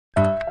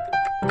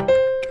I'm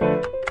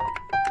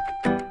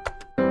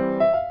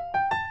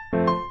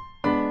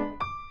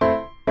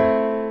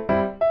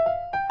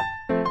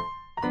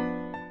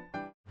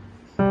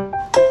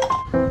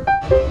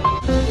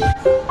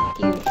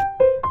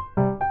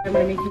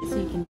gonna make it so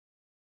you can.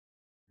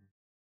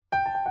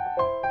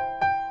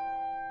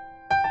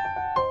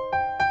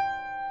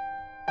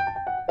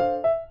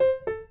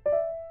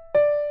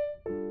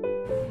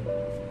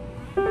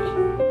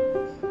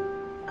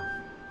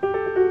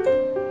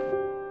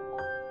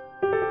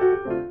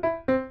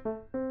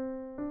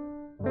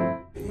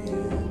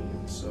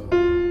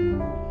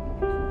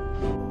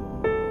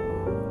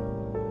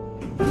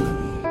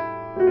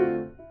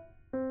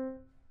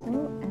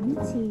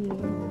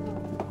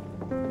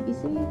 You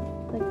see,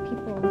 like,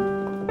 people.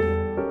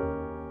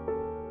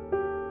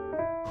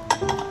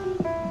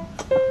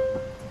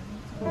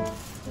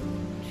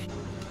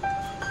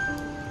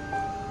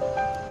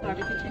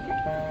 Barbecue chicken.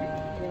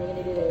 And then we're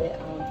gonna do the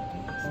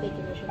steak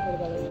and mushroom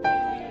portobello. You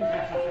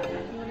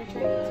wanna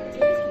try it?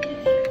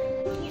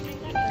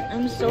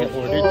 I'm so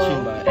full. Too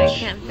much. I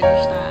can't finish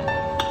that.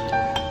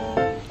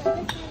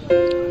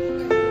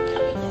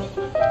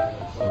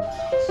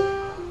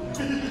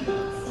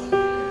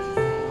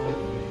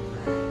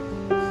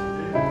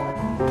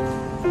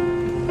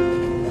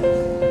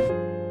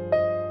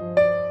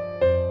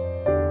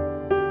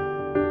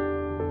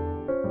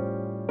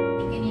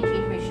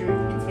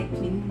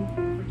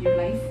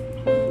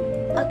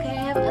 Okay, I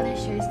have other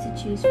shirts to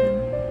choose from.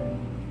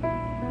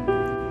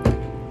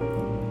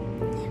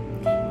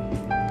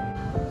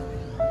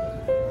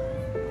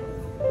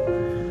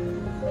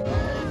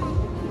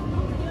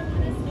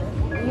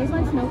 You guys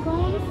want snow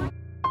cones?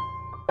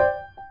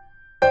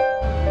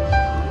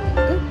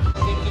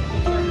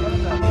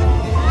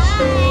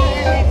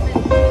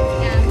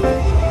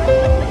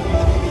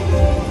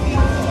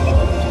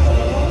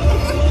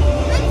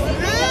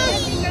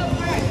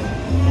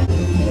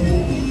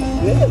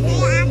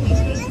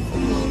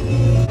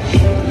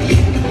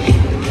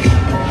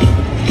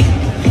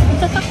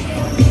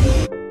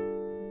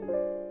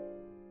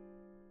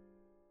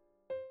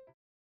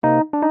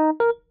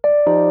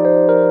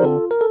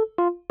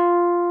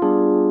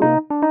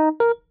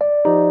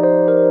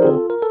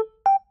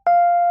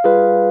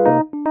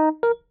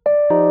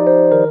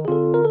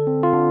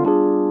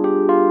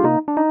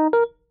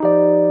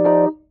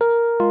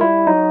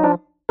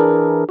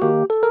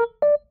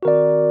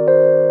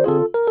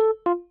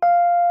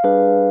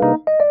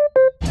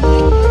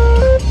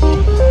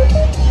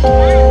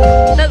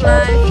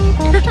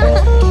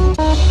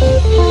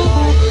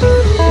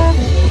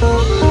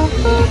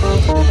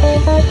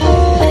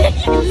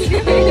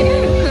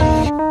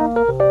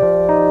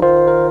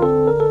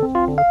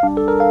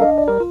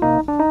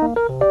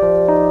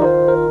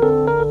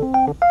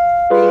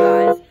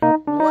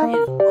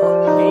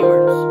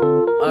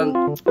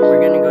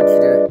 We're gonna go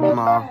to the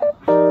mall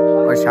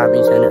or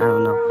shopping center. I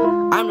don't know.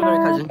 I'm the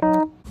better cousin.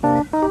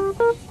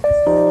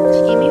 She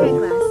gave me her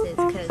glasses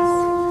because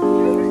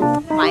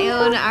my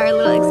own are a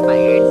little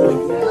expired.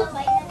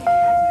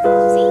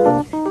 See?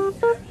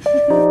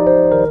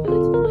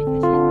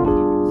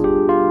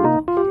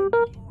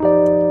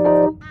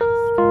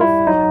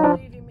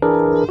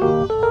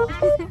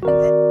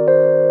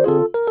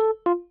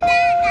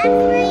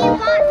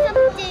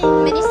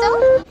 Miniso?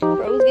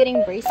 Rose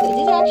getting bracelets.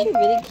 These are actually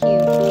really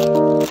cute.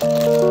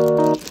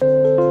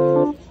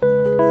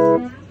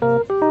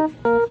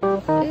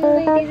 Ooh,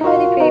 wait, these are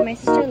really pretty. My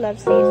sister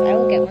loves these. I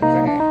will get one for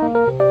her.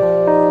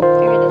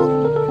 Give her this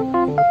one.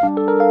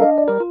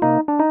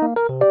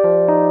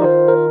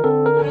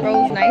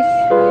 Rose, nice.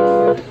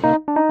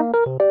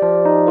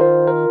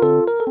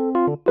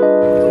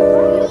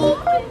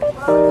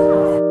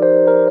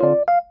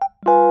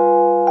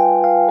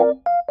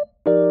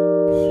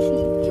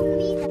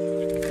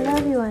 Hello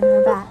everyone,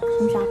 we're back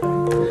from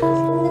shopping.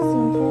 The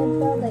same kid,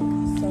 but like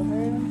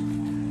silver.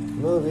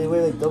 No, they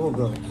wear like double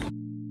girls.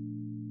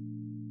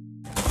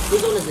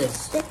 Whose one is this?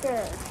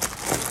 Sticker.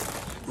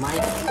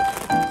 Mine.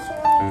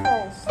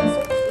 First. So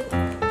cute.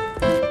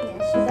 Yeah,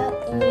 she got a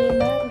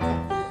American.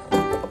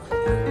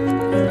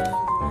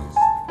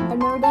 I've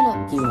never done it.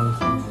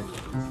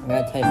 I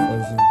got type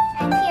version.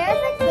 And here's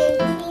a cake.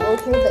 Oh,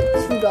 here's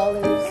like $2.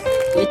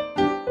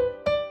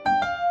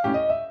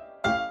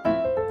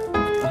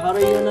 How do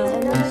you know?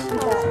 And then she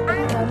got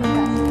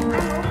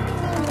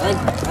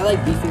I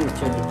like beefy with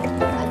turkey.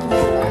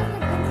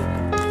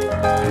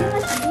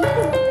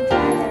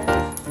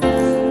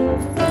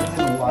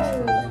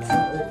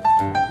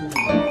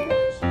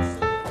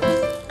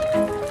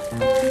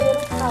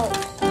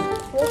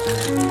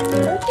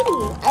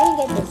 I didn't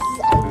get this.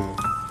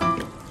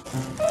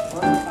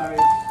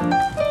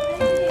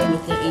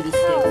 With the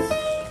 86.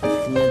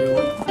 Another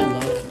one. I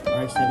love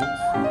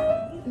R7s.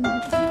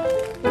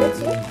 What's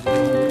it?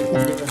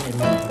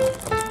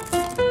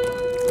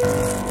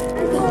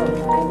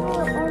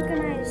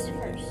 Organize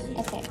first.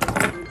 Okay.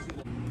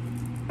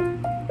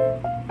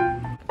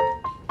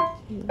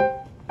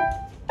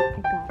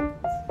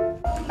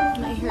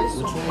 My hair's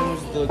Which one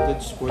was the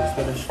good sports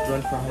that I should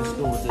run for high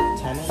school? Was it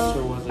tennis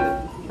or was it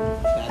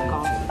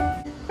badminton?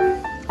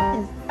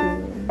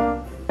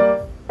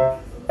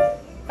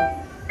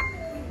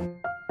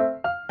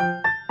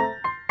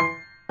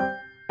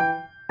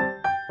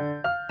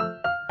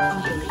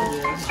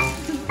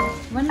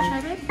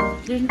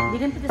 we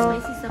didn't put the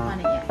spicy stuff on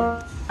it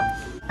yet.